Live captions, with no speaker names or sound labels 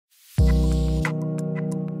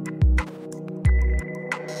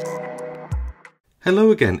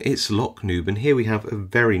Hello again, it's Noob, and here we have a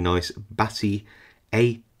very nice Basi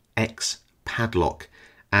AX padlock.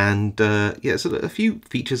 And yeah, so a few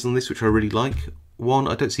features on this which I really like. One,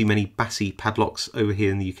 I don't see many Basi padlocks over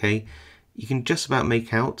here in the UK. You can just about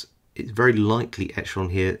make out, it's very lightly etched on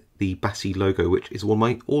here, the Basi logo, which is one of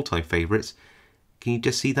my all-time favourites. Can you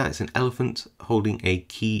just see that? It's an elephant holding a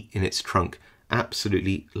key in its trunk.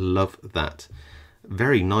 Absolutely love that.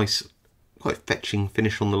 Very nice, quite fetching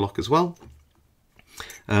finish on the lock as well.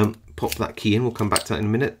 Pop that key in, we'll come back to that in a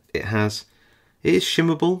minute. It is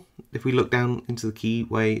shimmable. If we look down into the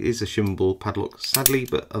keyway, it is a shimmable padlock, sadly,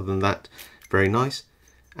 but other than that, very nice.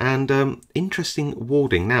 And interesting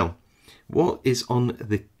warding. Now, what is on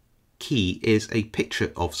the key is a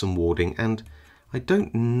picture of some warding, and I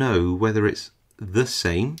don't know whether it's the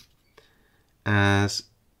same as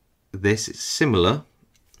this. It's similar.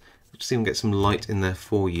 Let's see if we can get some light in there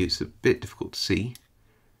for you. It's a bit difficult to see,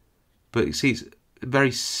 but you see it's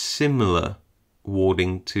very similar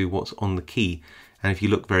warding to what's on the key, and if you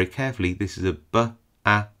look very carefully, this is a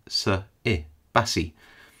Basi.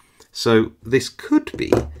 So this could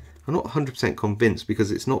be, I'm not 100% convinced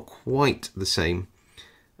because it's not quite the same,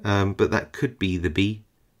 but that could be the B,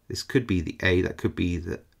 this could be the A, that could be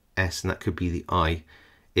the S, and that could be the I.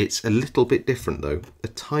 It's a little bit different though,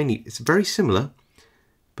 it's very similar,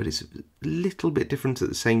 but it's a little bit different at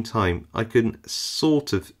the same time. I can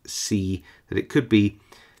sort of see that it could be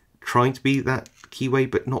trying to be that keyway,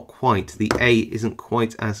 but not quite. The A isn't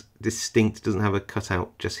quite as distinct, doesn't have a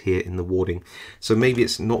cutout just here in the warding. So maybe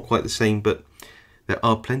it's not quite the same, but there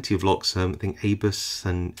are plenty of locks, I think Abus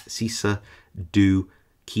and CISA do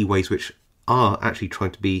keyways which are actually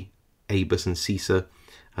trying to be Abus and CISA.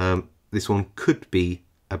 This one could be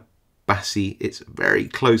a Basi. It's very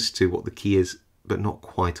close to what the key is, but not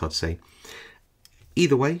quite, I'd say.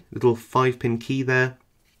 Either way, little 5-pin key there.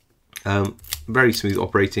 Very smooth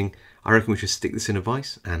operating. I reckon we should stick this in a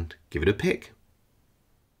vise and give it a pick.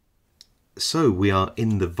 So we are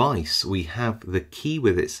in the vise. We have the key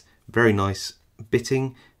with its very nice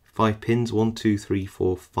bitting, 5 pins, 1, 2, 3,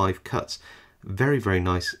 4, 5 cuts. Very, very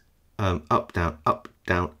nice up, down,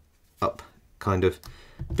 up kind of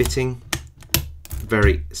bitting.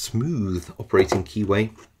 Very smooth operating keyway.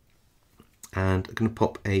 And I'm going to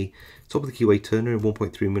pop a top of the keyway turner in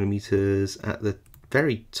 1.3mm at the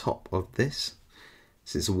very top of this,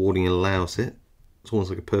 since the warding allows it. It's almost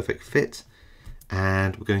like a perfect fit.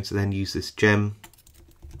 And we're going to then use this gem.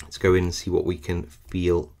 Let's go in and see what we can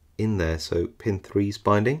feel in there. So pin 3's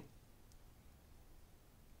binding.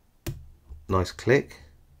 Nice click.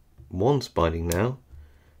 1's binding now.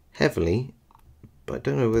 Heavily, but I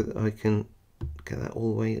don't know whether I can get that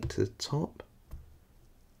all the way to the top.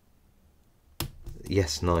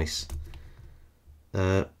 Yes, nice.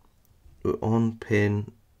 We're on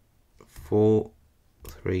pin 4,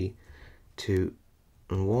 3, 2,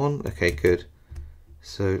 and 1. Okay, good.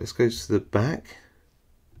 So let's go to the back.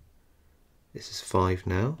 This is 5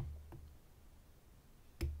 now.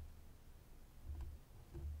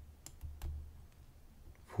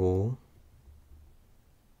 4,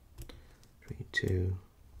 3, 2,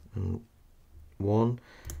 and 1.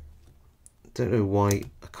 Don't know why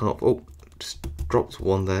I can't. Oh, just dropped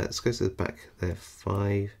 1 there. Let's go to the back there.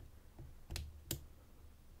 5,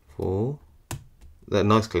 4. That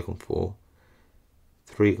nice click on 4.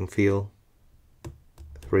 3 you can feel.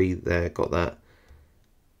 3 there, got that.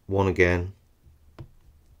 1 again.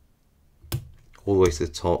 All the way to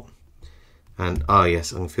the top. And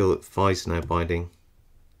yes, I can feel that 5's now binding.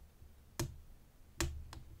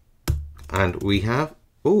 And we have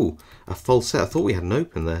a false set. I thought we had an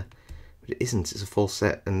open there, but it isn't. It's a false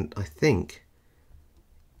set, and I think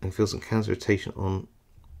I can feel some counter rotation on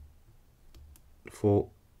 4,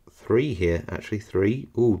 3 here. Actually, 3.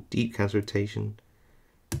 Ooh, deep counter rotation,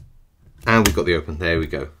 and we've got the open. There we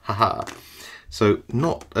go. Haha. So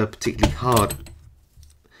not a particularly hard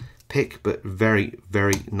pick, but very,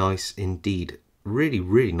 very nice indeed. Really,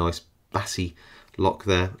 really nice Basi lock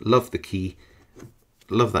there. Love the key.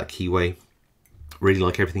 Love that keyway. Really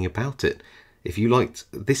like everything about it. If you liked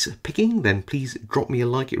this picking, then please drop me a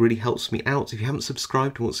like. It really helps me out. If you haven't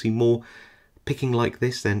subscribed and want to see more picking like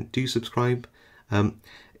this, then do subscribe.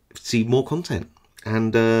 See more content.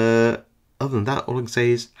 And other than that, all I can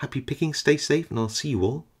say is happy picking, stay safe, and I'll see you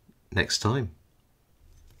all next time.